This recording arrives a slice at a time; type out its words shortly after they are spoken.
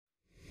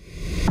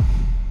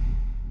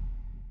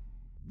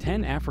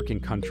10 African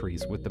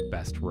countries with the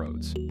best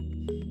roads.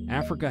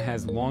 Africa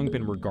has long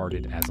been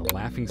regarded as a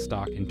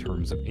laughingstock in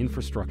terms of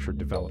infrastructure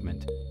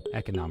development,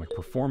 economic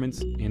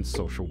performance, and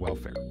social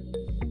welfare.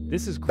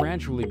 This is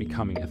gradually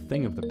becoming a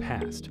thing of the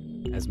past,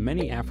 as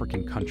many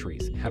African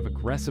countries have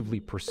aggressively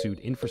pursued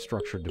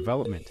infrastructure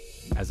development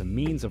as a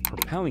means of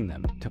propelling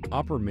them to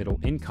upper-middle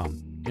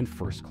income and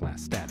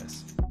first-class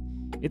status.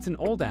 It's an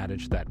old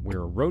adage that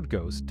where a road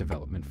goes,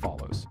 development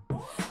follows.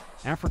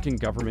 African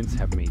governments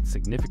have made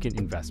significant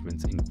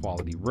investments in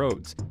quality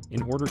roads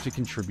in order to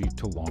contribute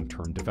to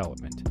long-term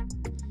development.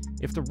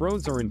 If the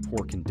roads are in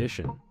poor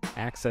condition,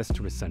 access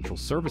to essential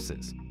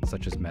services,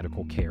 such as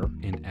medical care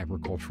and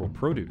agricultural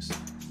produce,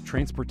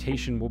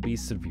 transportation will be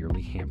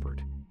severely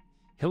hampered.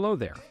 Hello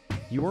there,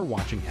 you are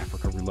watching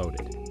Africa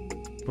Reloaded.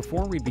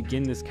 Before we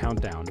begin this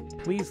countdown,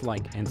 please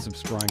like and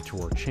subscribe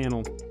to our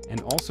channel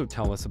and also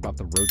tell us about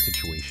the road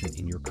situation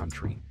in your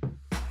country.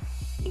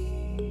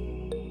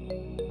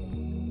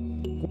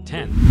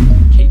 10.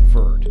 Cape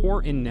Verde.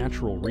 Poor in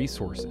natural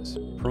resources,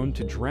 prone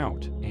to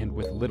drought, and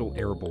with little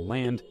arable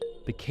land,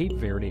 the Cape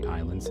Verde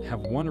Islands have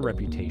won a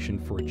reputation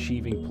for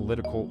achieving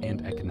political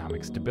and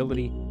economic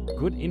stability,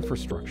 good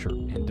infrastructure,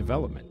 and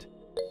development.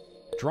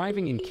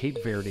 Driving in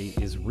Cape Verde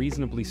is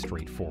reasonably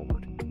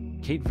straightforward.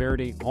 Cape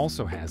Verde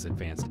also has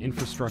advanced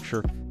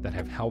infrastructure that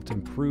have helped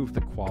improve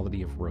the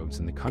quality of roads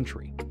in the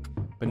country.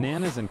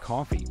 Bananas and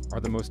coffee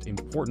are the most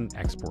important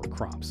export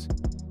crops.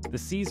 The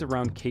seas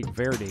around Cape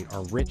Verde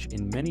are rich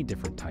in many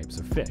different types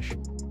of fish,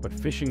 but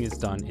fishing is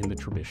done in the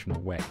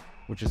traditional way,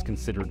 which is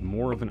considered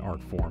more of an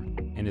art form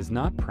and is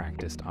not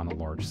practiced on a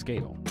large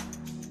scale.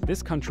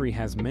 This country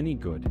has many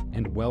good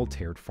and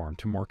well-tailored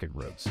farm-to-market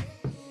roads.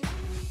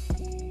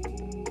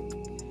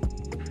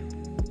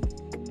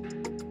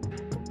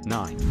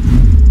 9.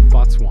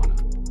 Botswana.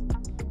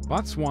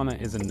 Botswana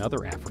is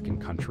another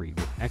African country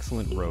with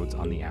excellent roads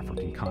on the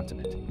African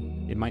continent.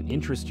 It might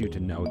interest you to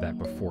know that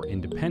before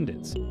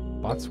independence,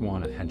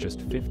 Botswana had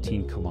just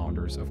 15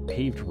 kilometers of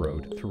paved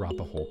road throughout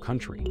the whole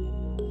country.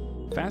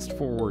 Fast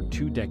forward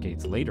 2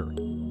 decades later,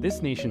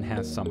 this nation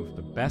has some of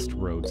the best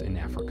roads in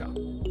Africa.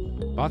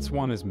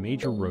 Botswana's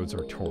major roads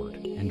are tarred,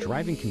 and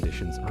driving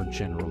conditions are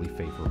generally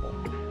favorable.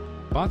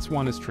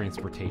 Botswana's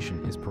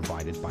transportation is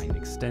provided by an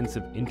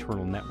extensive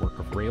internal network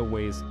of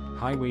railways,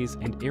 highways,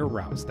 and air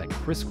routes that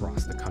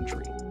crisscross the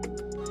country.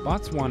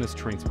 Botswana's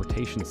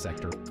transportation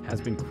sector has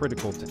been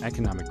critical to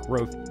economic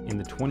growth in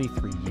the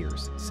 23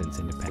 years since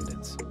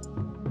independence.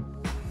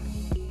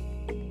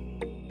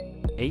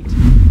 8.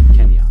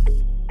 Kenya.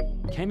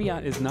 Kenya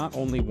is not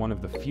only one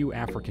of the few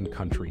African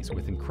countries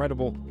with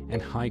incredible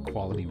and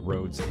high-quality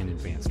roads and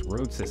advanced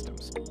road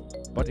systems,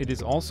 but it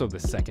is also the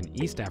second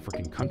East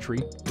African country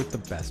with the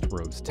best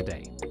roads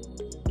today.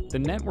 The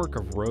network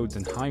of roads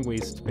and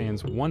highways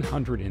spans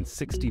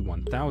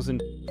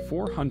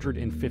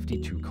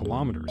 161,452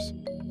 kilometers.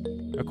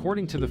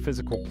 According to the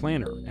physical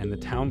planner and the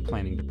town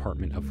planning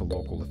department of the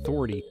local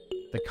authority,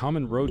 the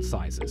common road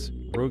sizes,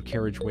 road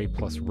carriageway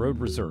plus road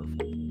reserve,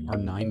 are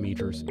 9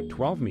 meters,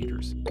 12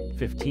 meters,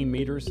 15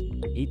 meters,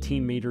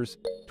 18 meters,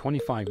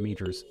 25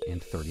 meters,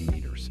 and 30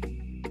 meters.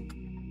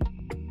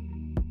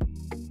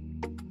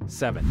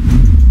 7.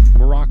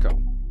 Morocco.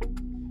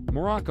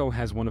 Morocco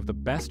has one of the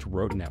best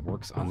road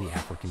networks on the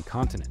African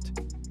continent.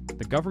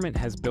 The government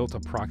has built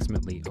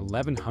approximately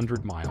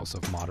 1,100 miles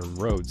of modern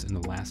roads in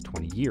the last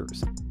 20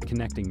 years,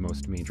 connecting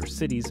most major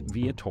cities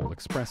via toll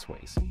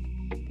expressways.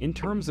 In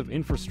terms of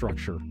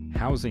infrastructure,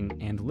 housing,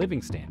 and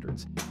living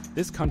standards,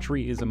 this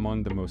country is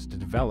among the most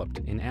developed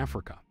in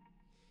Africa.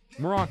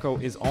 Morocco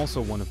is also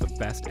one of the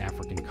best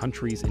African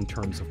countries in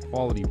terms of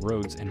quality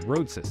roads and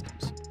road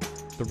systems.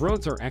 The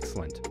roads are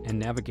excellent and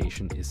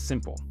navigation is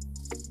simple.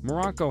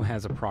 Morocco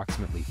has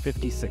approximately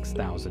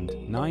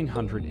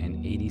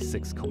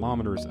 56,986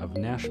 kilometers of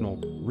national,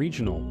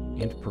 regional,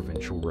 and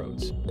provincial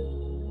roads.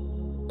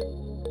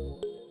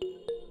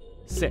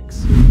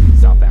 6.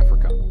 South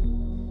Africa.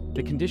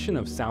 The condition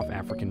of South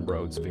African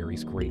roads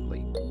varies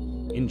greatly.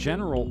 In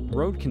general,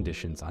 road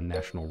conditions on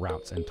national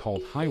routes and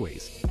tolled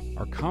highways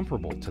are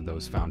comparable to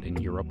those found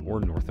in Europe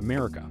or North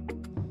America.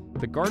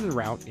 The Garden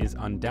Route is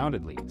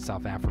undoubtedly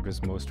South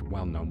Africa's most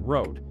well-known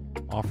road,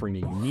 offering a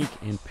unique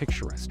and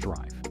picturesque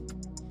drive.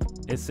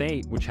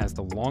 SA, which has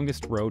the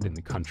longest road in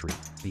the country,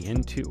 the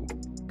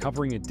N2,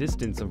 covering a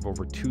distance of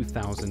over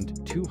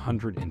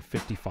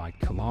 2,255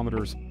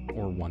 kilometers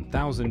or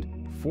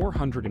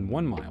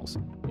 1,401 miles,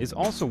 is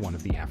also one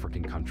of the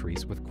African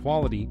countries with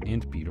quality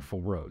and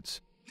beautiful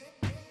roads.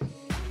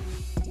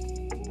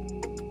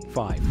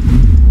 5.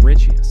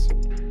 Mauritius.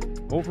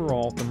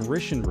 Overall, the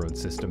Mauritian road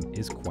system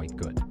is quite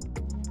good.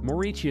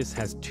 Mauritius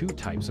has 2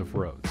 types of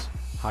roads,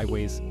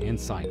 highways and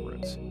side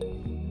roads.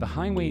 The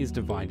highway is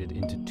divided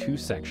into 2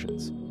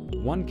 sections.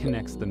 One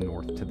connects the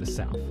north to the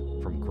south,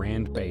 from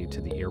Grand Bay to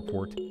the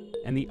airport,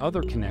 and the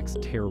other connects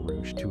Terre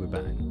Rouge to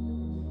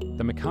Iban.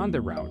 The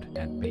Makanda route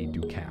at Bay du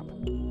Cap,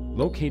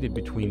 located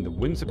between the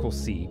whimsical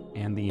sea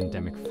and the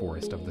endemic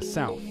forest of the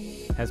south,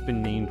 has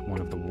been named one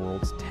of the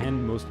world's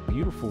 10 most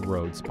beautiful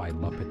roads by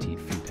Le Petit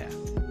Fouetat.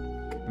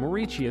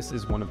 Mauritius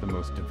is one of the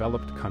most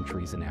developed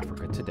countries in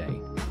Africa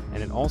today,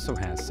 and it also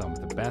has some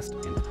of the best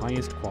and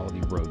highest quality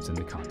roads in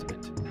the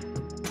continent.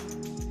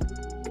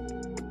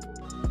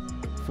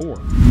 4.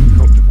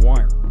 Côte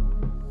d'Ivoire.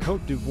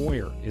 Côte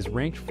d'Ivoire is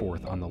ranked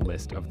 4th on the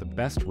list of the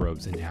best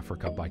roads in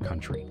Africa by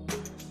country.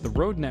 The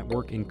road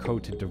network in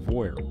Côte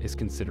d'Ivoire is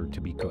considered to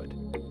be good.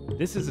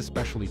 This is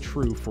especially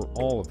true for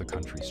all of the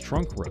country's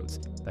trunk roads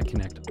that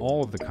connect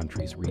all of the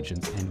country's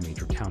regions and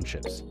major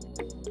townships.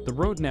 The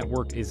road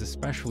network is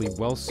especially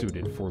well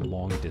suited for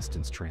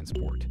long-distance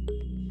transport.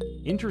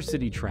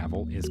 Intercity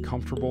travel is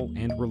comfortable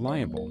and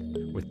reliable,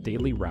 with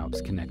daily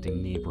routes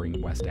connecting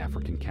neighboring West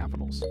African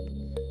capitals.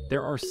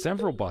 There are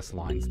several bus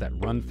lines that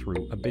run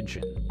through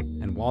Abidjan,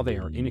 and while they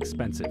are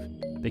inexpensive,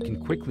 they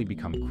can quickly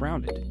become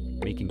crowded,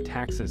 making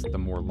taxis the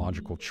more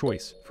logical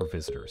choice for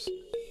visitors.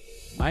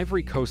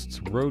 Ivory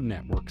Coast's road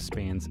network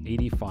spans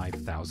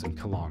 85,000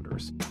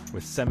 kilometers,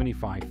 with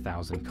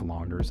 75,000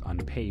 kilometers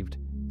unpaved,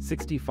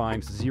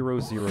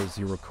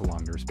 65,000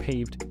 kilometers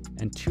paved,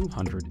 and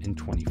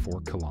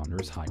 224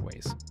 kilometers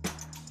highways.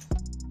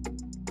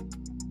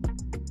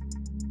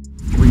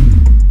 3.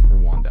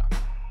 Rwanda.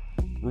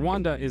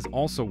 Rwanda is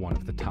also one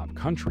of the top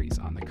countries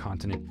on the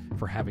continent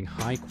for having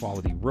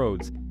high-quality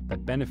roads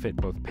that benefit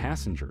both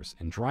passengers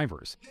and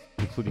drivers,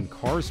 including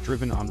cars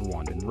driven on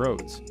Rwandan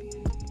roads.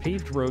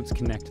 Paved roads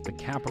connect the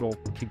capital,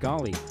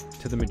 Kigali,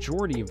 to the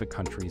majority of the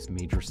country's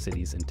major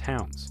cities and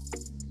towns.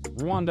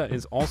 Rwanda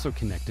is also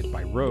connected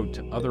by road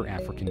to other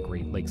African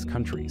Great Lakes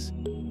countries,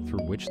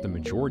 through which the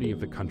majority of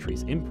the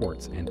country's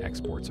imports and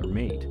exports are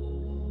made.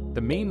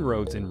 The main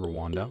roads in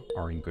Rwanda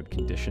are in good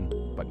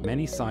condition, but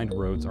many side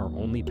roads are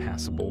only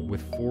passable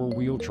with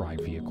four-wheel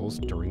drive vehicles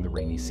during the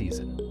rainy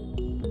season.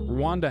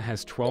 Rwanda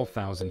has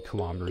 12,000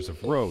 kilometers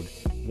of road,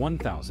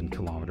 1,000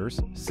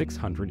 kilometers,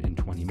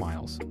 620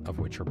 miles, of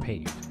which are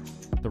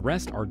paved. The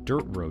rest are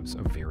dirt roads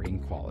of varying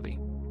quality.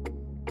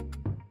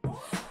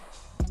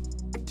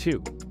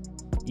 2.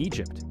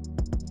 Egypt.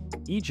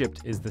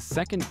 Egypt is the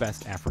second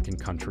best African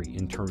country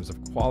in terms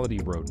of quality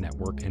road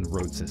network and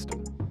road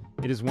system.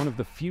 It is one of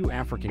the few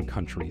African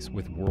countries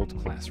with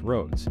world-class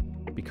roads.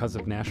 Because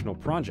of national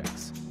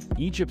projects,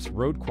 Egypt's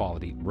road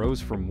quality rose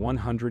from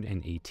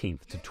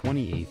 118th to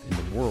 28th in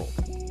the world.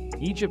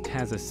 Egypt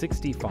has a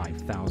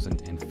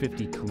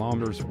 65,050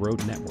 kilometers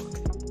road network,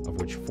 of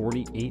which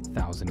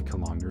 48,000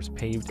 kilometers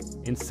paved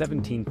and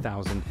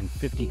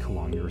 17,050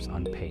 kilometers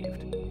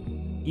unpaved.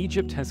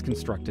 Egypt has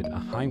constructed a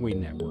highway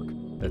network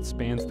that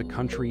spans the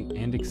country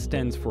and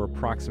extends for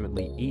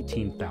approximately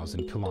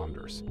 18,000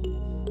 kilometers.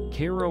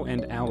 Cairo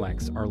and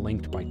Alex are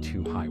linked by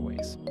 2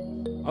 highways.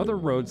 Other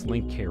roads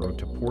link Cairo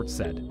to Port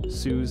Said,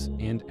 Suez,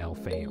 and El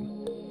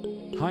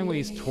Fayum.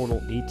 Highways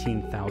total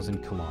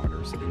 18,000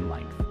 kilometers in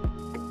length.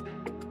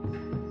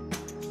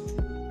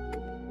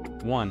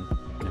 1.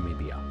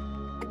 Namibia.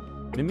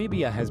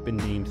 Namibia has been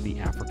named the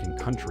African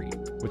country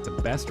with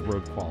the best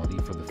road quality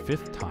for the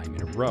 5th time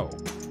in a row,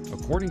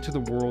 according to the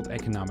World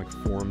Economic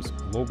Forum's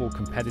Global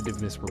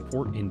Competitiveness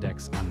Report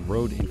Index on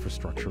Road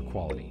Infrastructure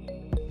Quality.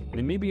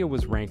 Namibia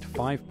was ranked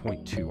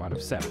 5.2 out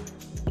of 7,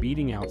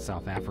 beating out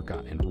South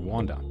Africa and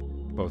Rwanda,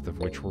 both of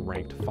which were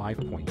ranked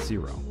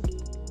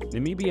 5.0.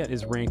 Namibia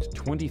is ranked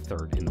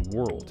 23rd in the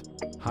world,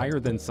 higher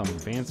than some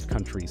advanced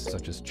countries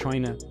such as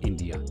China,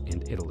 India,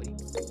 and Italy.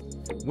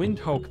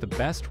 Windhoek, the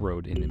best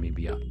road in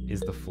Namibia, is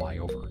the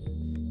flyover.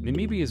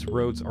 Namibia's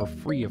roads are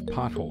free of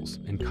potholes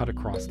and cut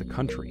across the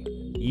country.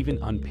 Even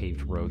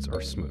unpaved roads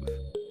are smooth.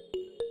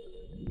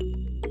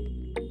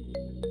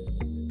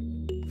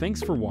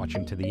 Thanks for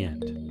watching to the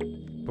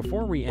end.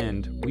 Before we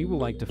end, we would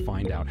like to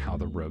find out how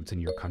the roads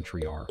in your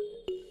country are.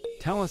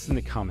 Tell us in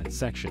the comments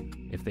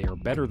section if they are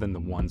better than the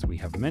ones we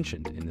have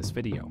mentioned in this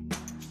video.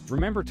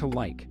 Remember to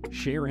like,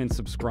 share, and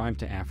subscribe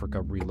to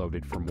Africa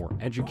Reloaded for more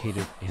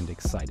educative and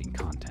exciting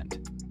content.